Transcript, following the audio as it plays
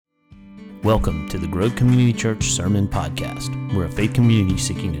Welcome to the Grove Community Church Sermon Podcast. We're a faith community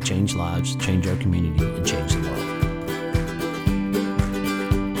seeking to change lives, change our community, and change the world.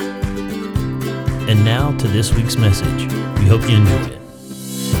 And now to this week's message. We hope you enjoy it.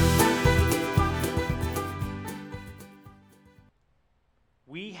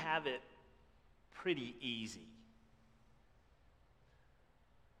 We have it pretty easy.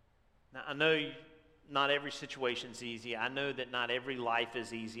 Now, I know not every situation's easy. I know that not every life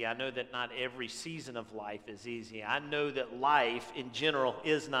is easy. I know that not every season of life is easy. I know that life in general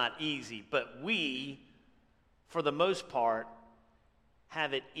is not easy, but we, for the most part,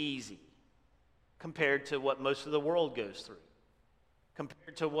 have it easy compared to what most of the world goes through,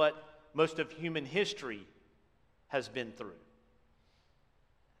 compared to what most of human history has been through.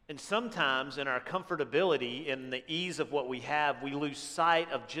 And sometimes in our comfortability, in the ease of what we have, we lose sight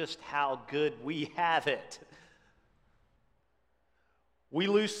of just how good we have it. We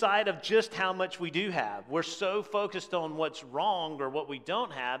lose sight of just how much we do have. We're so focused on what's wrong or what we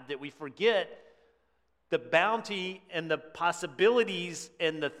don't have that we forget the bounty and the possibilities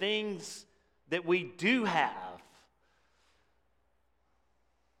and the things that we do have.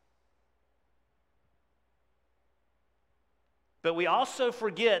 But we also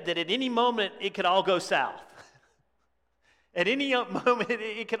forget that at any moment it could all go south. At any moment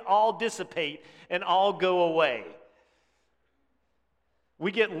it could all dissipate and all go away.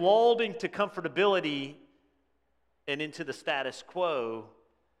 We get lulled into comfortability and into the status quo,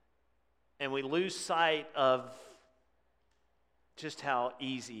 and we lose sight of just how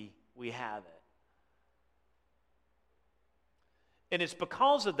easy we have it. And it's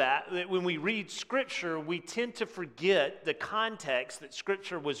because of that when we read Scripture, we tend to forget the context that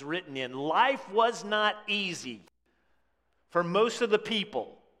Scripture was written in. Life was not easy for most of the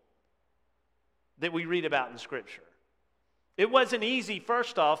people that we read about in Scripture. It wasn't easy,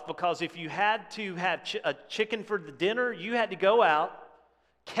 first off, because if you had to have a chicken for the dinner, you had to go out,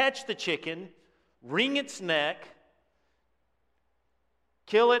 catch the chicken, wring its neck,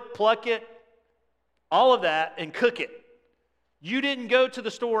 kill it, pluck it, all of that, and cook it. You didn't go to the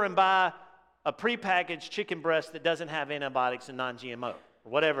store and buy a prepackaged chicken breast that doesn't have antibiotics and non-GMO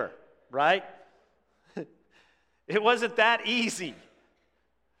or whatever, right? It wasn't that easy.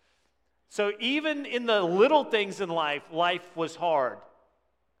 So even in the little things in life, life was hard.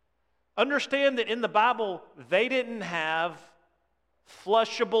 Understand that in the Bible, they didn't have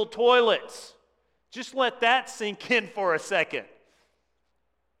flushable toilets. Just let that sink in for a second.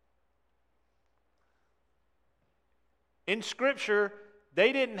 In Scripture,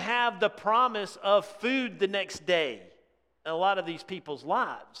 they didn't have the promise of food the next day in a lot of these people's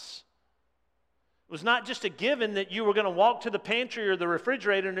lives. It was not just a given that you were going to walk to the pantry or the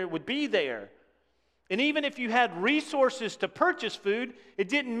refrigerator and it would be there. And even if you had resources to purchase food, it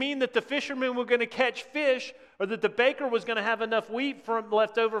didn't mean that the fishermen were going to catch fish or that the baker was going to have enough wheat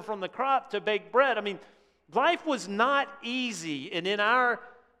left over from the crop to bake bread. I mean, life was not easy, and in our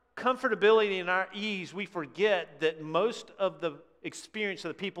comfortability and our ease, we forget that most of the experience of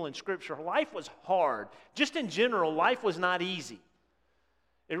the people in Scripture, life was hard. Just in general, life was not easy.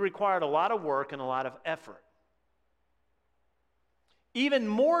 It required a lot of work and a lot of effort. Even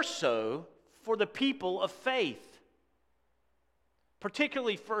more so for the people of faith,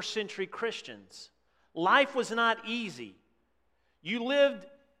 particularly first century Christians. Life was not easy. You lived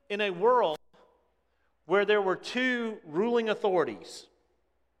in a world where there were two ruling authorities.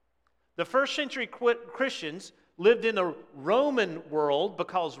 The first century Christians lived in a Roman world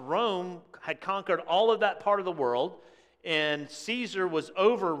because Rome had conquered all of that part of the world, and Caesar was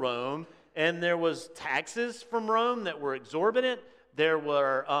over Rome, and there was taxes from Rome that were exorbitant. There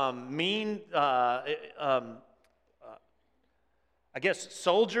were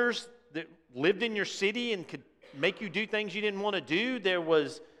soldiers that lived in your city and could make you do things you didn't want to do. There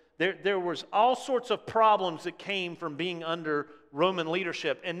was all sorts of problems that came from being under Roman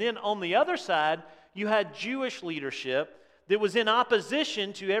leadership. And then on the other side, you had Jewish leadership that was in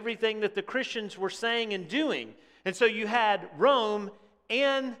opposition to everything that the Christians were saying and doing. And so you had Rome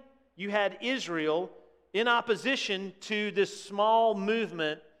and you had Israel in opposition to this small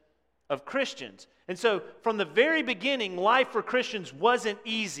movement of Christians. And so from the very beginning, life for Christians wasn't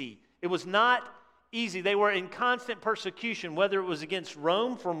easy. It was not easy. They were in constant persecution, whether it was against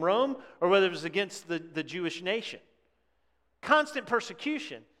Rome from Rome or whether it was against the Jewish nation. Constant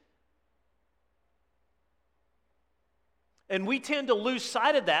persecution. And we tend to lose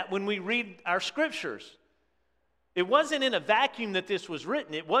sight of that when we read our Scriptures. It wasn't in a vacuum that this was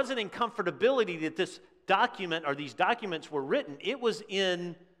written. It wasn't in comfortability that this document or these documents were written. It was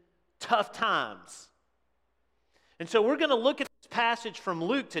in tough times. And so we're going to look at this passage from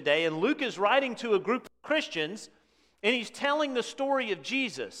Luke today, and Luke is writing to a group of Christians, and he's telling the story of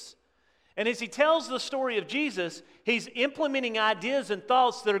Jesus. And as he tells the story of Jesus, he's implementing ideas and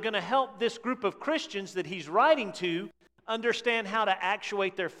thoughts that are going to help this group of Christians that he's writing to understand how to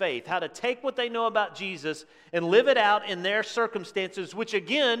actuate their faith, how to take what they know about Jesus and live it out in their circumstances, which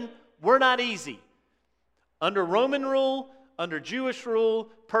again, were not easy. Under Roman rule, under Jewish rule,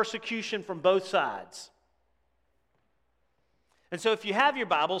 persecution from both sides. And so if you have your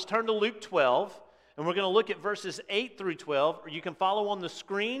Bibles, turn to Luke 12, and we're going to look at verses 8 through 12, or you can follow on the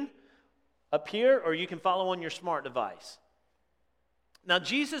screen up here, or you can follow on your smart device. Now,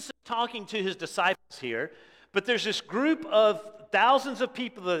 Jesus is talking to his disciples here, but there's this group of thousands of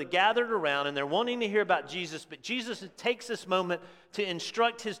people that are gathered around, and they're wanting to hear about Jesus, but Jesus takes this moment to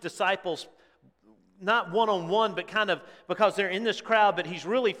instruct his disciples, not one-on-one, but kind of because they're in this crowd, but he's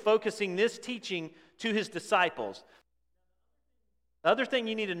really focusing this teaching to his disciples. The other thing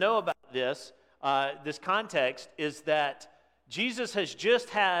you need to know about this context is that Jesus has just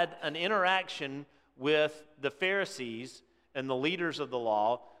had an interaction with the Pharisees and the leaders of the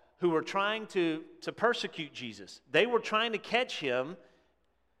law who were trying to persecute Jesus. They were trying to catch him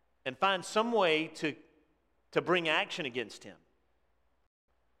and find some way to bring action against him.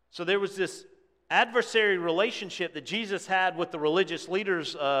 So there was this adversary relationship that Jesus had with the religious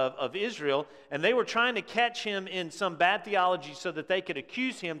leaders of Israel, and they were trying to catch him in some bad theology so that they could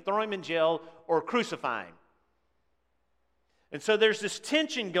accuse him, throw him in jail, or crucify him. And so there's this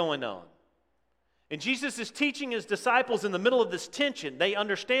tension going on. And Jesus is teaching his disciples in the middle of this tension. They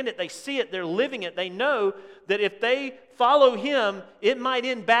understand it, they see it, they're living it. They know that if they follow him, it might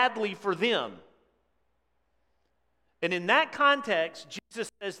end badly for them. And in that context,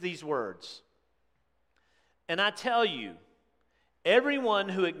 Jesus says these words, "And I tell you, everyone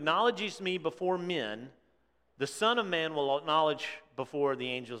who acknowledges me before men, the Son of Man will acknowledge before the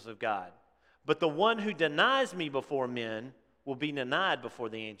angels of God. But the one who denies me before men will be denied before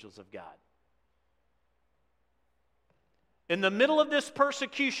the angels of God." In the middle of this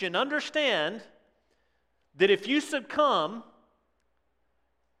persecution, understand that if you succumb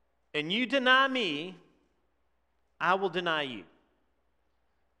and you deny me, I will deny you.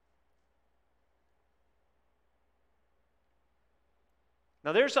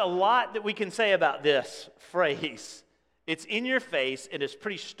 Now, there's a lot that we can say about this phrase. It's in your face, and it's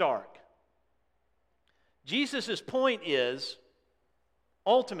pretty stark. Jesus' point is,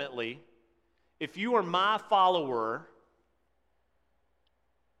 ultimately, if you are my follower,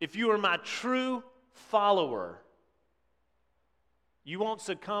 if you are my true follower, you won't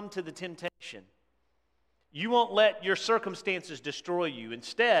succumb to the temptation. You won't let your circumstances destroy you.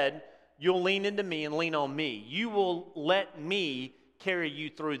 Instead, you'll lean into me and lean on me. You will let me carry you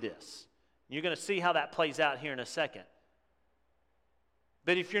through this. You're going to see how that plays out here in a second.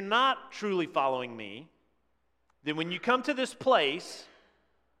 But if you're not truly following me, then when you come to this place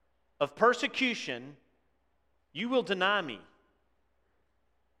of persecution, you will deny me.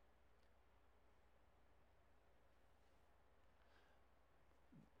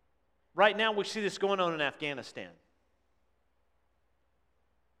 Right now, we see this going on in Afghanistan.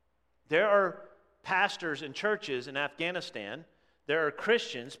 There are pastors and churches in Afghanistan. There are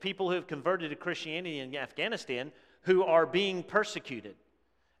Christians, people who have converted to Christianity in Afghanistan, who are being persecuted.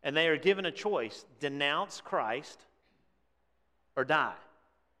 And they are given a choice: denounce Christ or die.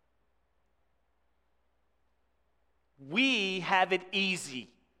 We have it easy.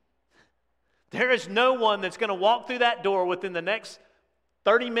 There is no one that's going to walk through that door within the next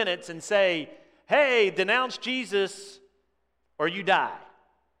 30 minutes and say, "Hey, denounce Jesus or you die."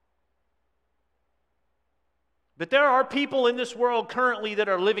 But there are people in this world currently that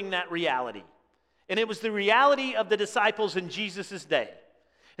are living that reality. And it was the reality of the disciples in Jesus' day.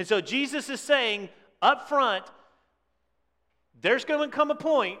 And so Jesus is saying up front, there's going to come a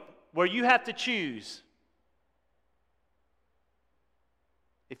point where you have to choose.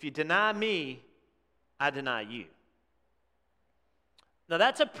 If you deny me, I deny you. Now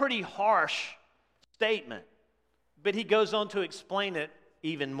that's a pretty harsh statement, but he goes on to explain it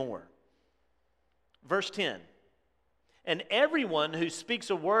even more. Verse 10, "And everyone who speaks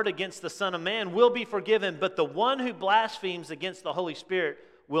a word against the Son of Man will be forgiven, but the one who blasphemes against the Holy Spirit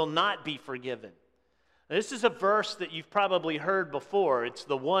will not be forgiven." Now, this is a verse that you've probably heard before. It's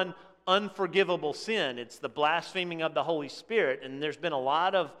the one unforgivable sin. It's the blaspheming of the Holy Spirit, and there's been a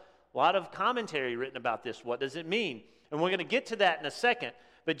lot of commentary written about this. What does it mean? And we're going to get to that in a second.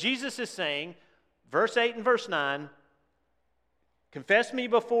 But Jesus is saying, verse 8 and verse 9, "Confess me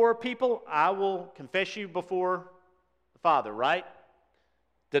before people, I will confess you before the Father," right?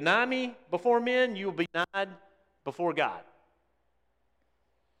 Deny me before men, you will be denied before God.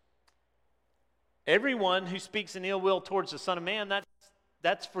 Everyone who speaks an ill will towards the Son of Man,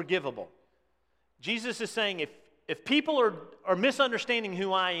 that's forgivable. Jesus is saying if people are misunderstanding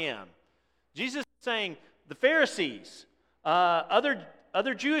who I am, Jesus is saying the Pharisees,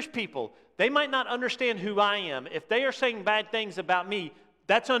 other Jewish people, they might not understand who I am. If they are saying bad things about me,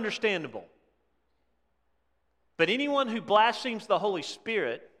 that's understandable. But anyone who blasphemes the Holy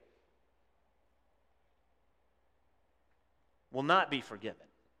Spirit will not be forgiven.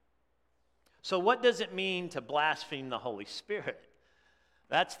 So what does it mean to blaspheme the Holy Spirit?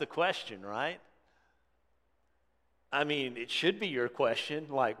 That's the question, right? I mean, it should be your question.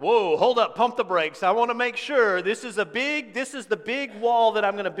 Like, whoa, hold up, pump the brakes. I want to make sure this is the big wall that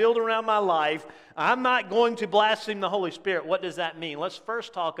I'm going to build around my life. I'm not going to blaspheme the Holy Spirit. What does that mean? Let's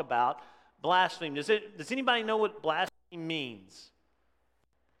first talk about blaspheme. Does anybody know what blaspheme means?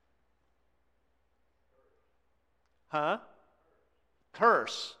 Huh?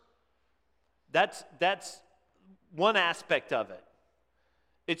 Curse. That's one aspect of it.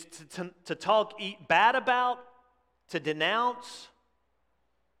 It's to talk bad about, to denounce,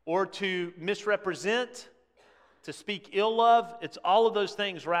 or to misrepresent, to speak ill of. It's all of those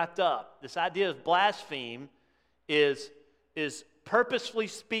things wrapped up. This idea of blaspheme is purposefully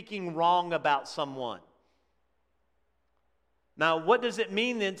speaking wrong about someone. Now, what does it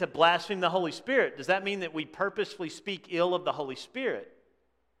mean then to blaspheme the Holy Spirit? Does that mean that we purposefully speak ill of the Holy Spirit?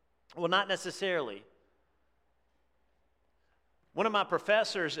 Well, not necessarily. One of my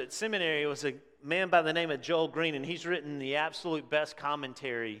professors at seminary was a man by the name of Joel Green, and he's written the absolute best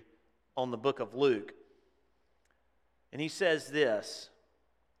commentary on the book of Luke. And he says this: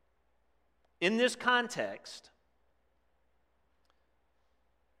 in this context,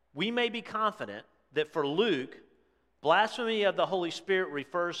 we may be confident that for Luke, blasphemy of the Holy Spirit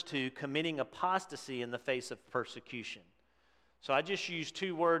refers to committing apostasy in the face of persecution. So I just used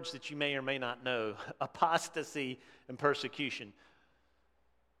two words that you may or may not know: apostasy and persecution.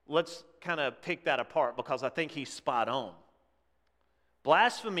 Let's kind of pick that apart because I think he's spot on.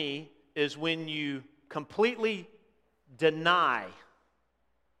 Blasphemy is when you completely deny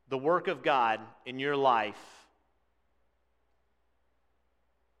the work of God in your life.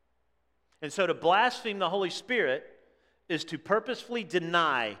 And so to blaspheme the Holy Spirit is to purposefully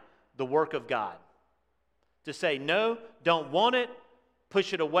deny the work of God. To say, no, don't want it,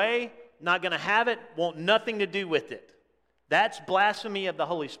 push it away, not going to have it, want nothing to do with it. That's blasphemy of the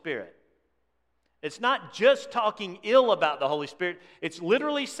Holy Spirit. It's not just talking ill about the Holy Spirit. It's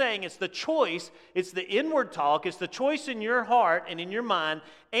literally saying it's the choice, it's the inward talk, it's the choice in your heart and in your mind,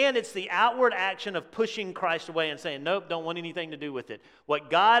 and it's the outward action of pushing Christ away and saying, nope, don't want anything to do with it. What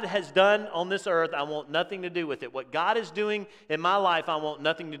God has done on this earth, I want nothing to do with it. What God is doing in my life, I want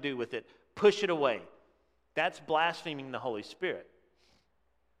nothing to do with it. Push it away. That's blaspheming the Holy Spirit.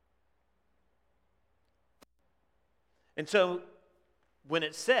 And so when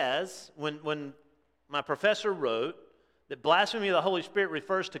it says, when my professor wrote that blasphemy of the Holy Spirit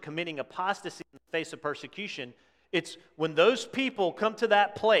refers to committing apostasy in the face of persecution, it's when those people come to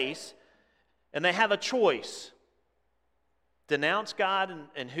that place and they have a choice: denounce God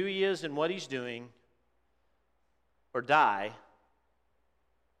and who He is and what He's doing, or die.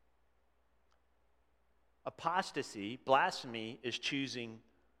 Apostasy, blasphemy, is choosing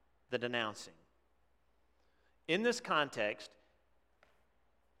the denouncing. In this context,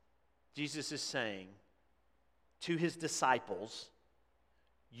 Jesus is saying to His disciples,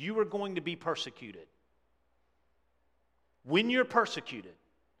 you are going to be persecuted. When you're persecuted,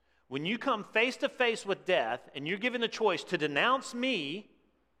 when you come face to face with death and you're given the choice to denounce me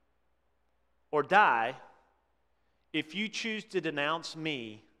or die, if you choose to denounce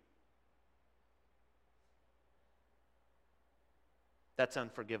me, that's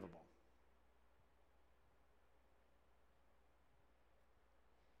unforgivable.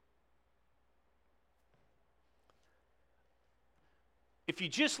 If you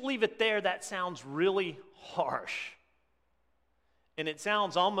just leave it there, that sounds really harsh. And it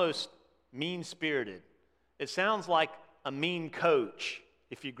sounds almost mean-spirited. It sounds like a mean coach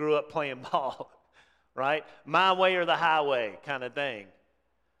if you grew up playing ball, right? My way or the highway kind of thing.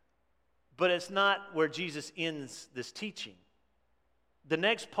 But it's not where Jesus ends this teaching. The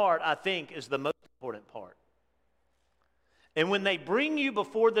next part, I think, is the most important part. And when they bring you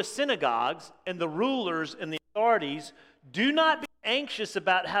before the synagogues and the rulers and the authorities, do not be anxious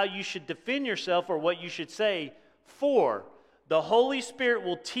about how you should defend yourself or what you should say, for the Holy Spirit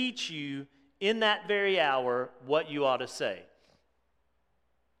will teach you in that very hour what you ought to say.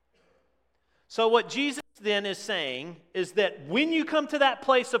 So what Jesus then is saying is that when you come to that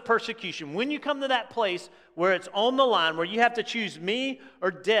place of persecution, when you come to that place where it's on the line, where you have to choose me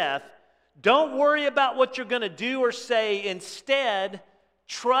or death, Don't worry about what you're going to do or say. Instead,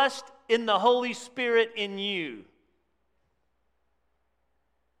 trust in the Holy Spirit in you.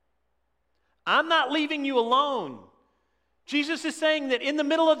 I'm not leaving you alone. Jesus is saying that in the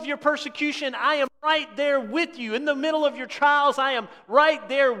middle of your persecution, I am right there with you. In the middle of your trials, I am right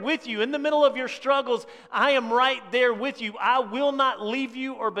there with you. In the middle of your struggles, I am right there with you. I will not leave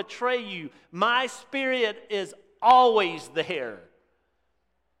you or betray you. My Spirit is always there.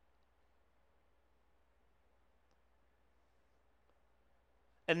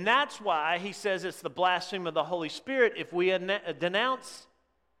 And that's why he says it's the blasphemy of the Holy Spirit if we denounce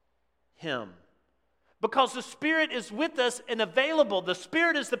him. Because the Spirit is with us and available. The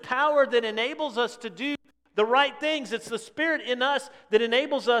Spirit is the power that enables us to do the right things. It's the Spirit in us that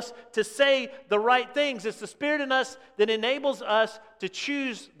enables us to say the right things. It's the Spirit in us that enables us to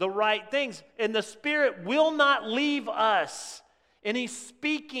choose the right things. And the Spirit will not leave us. And He's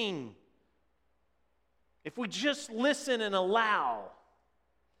speaking if we just listen and allow.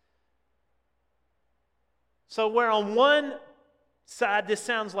 So where on one side, this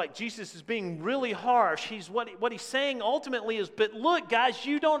sounds like Jesus is being really harsh. What he's saying ultimately is, but look, guys,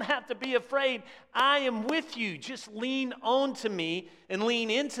 you don't have to be afraid. I am with you. Just lean on to me and lean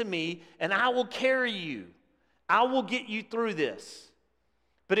into me, and I will carry you. I will get you through this.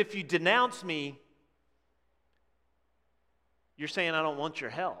 But if you denounce me, you're saying I don't want your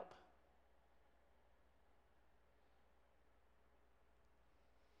help.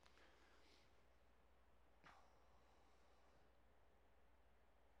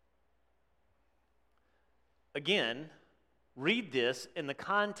 Again, read this in the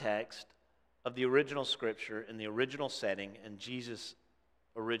context of the original scripture, in the original setting, and Jesus'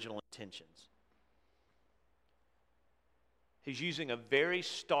 original intentions. He's using a very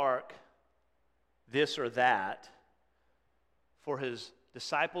stark this or that for his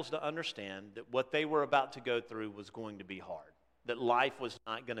disciples to understand that what they were about to go through was going to be hard, that life was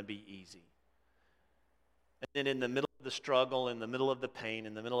not going to be easy. And then in the middle of the struggle, in the middle of the pain,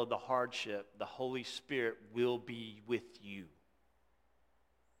 in the middle of the hardship, the Holy Spirit will be with you.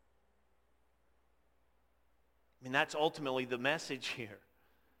 I mean, that's ultimately the message here.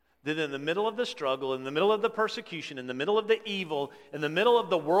 That in the middle of the struggle, in the middle of the persecution, in the middle of the evil, in the middle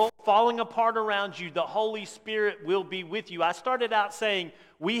of the world falling apart around you, the Holy Spirit will be with you. I started out saying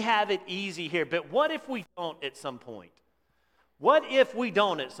we have it easy here, but what if we don't at some point? What if we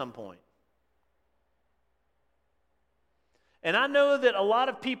don't at some point? And I know that a lot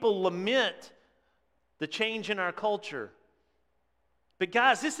of people lament the change in our culture. But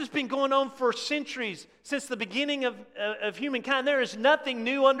guys, this has been going on for centuries, since the beginning of humankind. There is nothing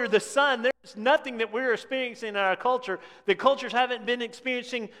new under the sun. There is nothing that we're experiencing in our culture that cultures haven't been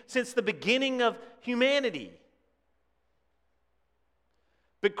experiencing since the beginning of humanity.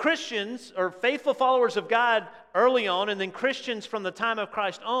 But Christians, or faithful followers of God early on, and then Christians from the time of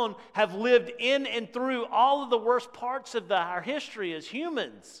Christ on, have lived in and through all of the worst parts of our history as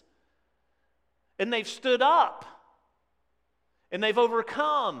humans. And they've stood up. And they've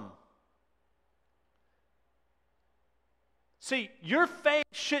overcome. See, your faith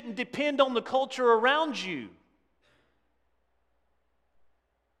shouldn't depend on the culture around you.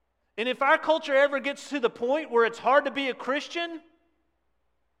 And if our culture ever gets to the point where it's hard to be a Christian,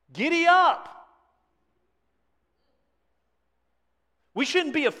 giddy up. We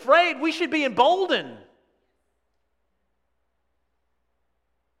shouldn't be afraid. We should be emboldened.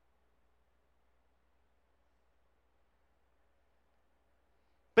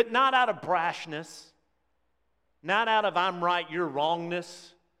 But not out of brashness, not out of I'm right, you're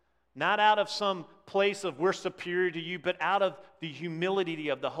wrongness, not out of some place of we're superior to you, but out of the humility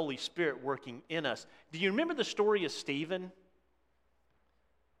of the Holy Spirit working in us. Do you remember the story of Stephen?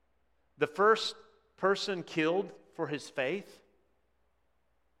 The first person killed for his faith?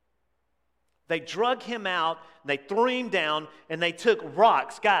 They drug him out, they threw him down, and they took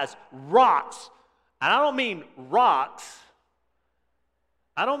rocks. Guys, rocks. And I don't mean rocks.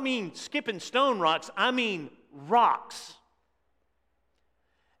 I don't mean skipping stone rocks. I mean rocks.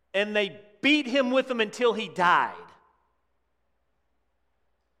 And they beat him with them until he died.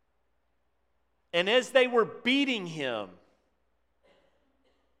 And as they were beating him,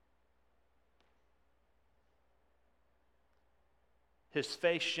 his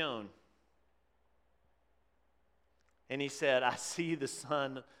face shone. And he said, I see the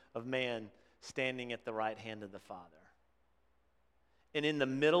Son of Man standing at the right hand of the Father. And in the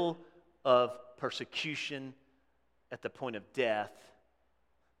middle of persecution, at the point of death,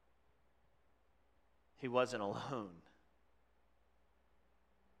 he wasn't alone.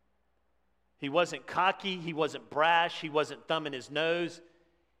 He wasn't cocky, he wasn't brash, he wasn't thumbing his nose.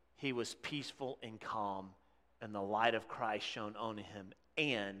 he was peaceful and calm, and the light of Christ shone on him,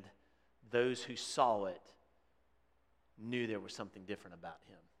 and those who saw it knew there was something different about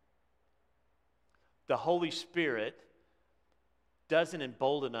him. The Holy Spirit doesn't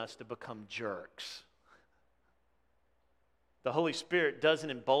embolden us to become jerks. The Holy Spirit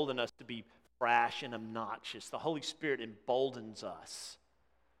doesn't embolden us to be brash and obnoxious. The Holy Spirit emboldens us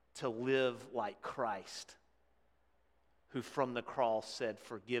to live like Christ, who from the cross said,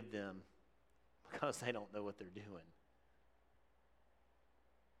 "Forgive them because they don't know what they're doing."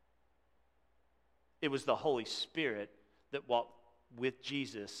 It was the Holy Spirit that walked with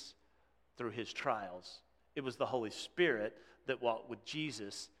Jesus through his trials. It was the Holy Spirit that walked with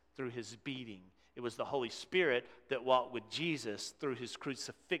Jesus through his beating. It was the Holy Spirit that walked with Jesus through his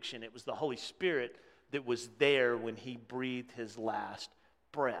crucifixion. It was the Holy Spirit that was there when he breathed his last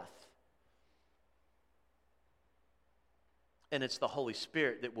breath. And it's the Holy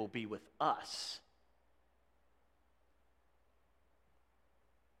Spirit that will be with us.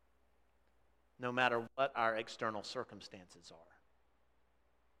 No matter what our external circumstances are.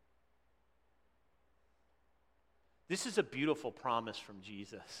 This is a beautiful promise from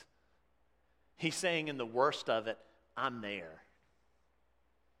Jesus. He's saying in the worst of it, I'm there.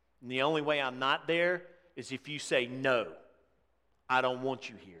 And the only way I'm not there is if you say, no, I don't want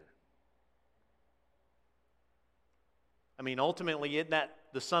you here. I mean, ultimately, isn't that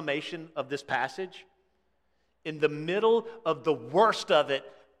the summation of this passage? In the middle of the worst of it,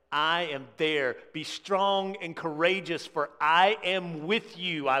 I am there. Be strong and courageous, for I am with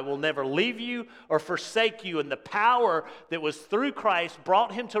you. I will never leave you or forsake you. And the power that was through Christ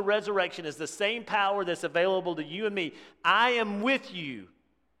brought him to resurrection is the same power that's available to you and me. I am with you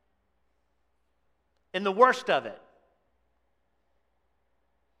in the worst of it.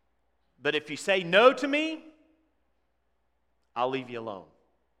 But if you say no to me, I'll leave you alone.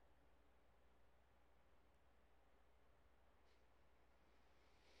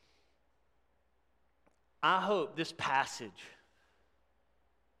 I hope this passage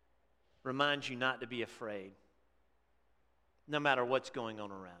reminds you not to be afraid, no matter what's going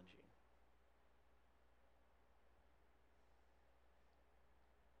on around you.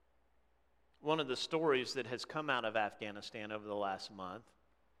 One of the stories that has come out of Afghanistan over the last month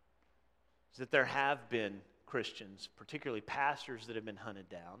is that there have been Christians, particularly pastors, that have been hunted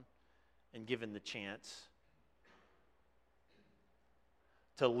down and given the chance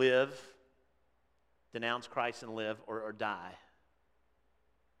to live, denounce Christ and live, or die.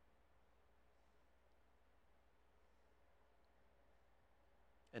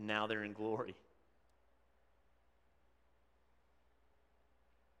 And now they're in glory.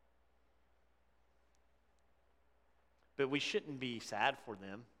 But we shouldn't be sad for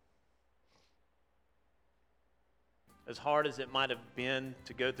them. As hard as it might have been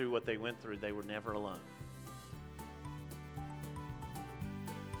to go through what they went through, they were never alone.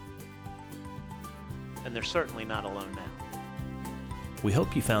 And they're certainly not alone now. We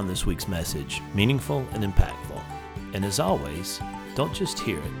hope you found this week's message meaningful and impactful. And as always, don't just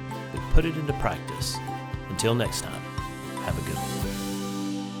hear it, but put it into practice. Until next time, have a good one.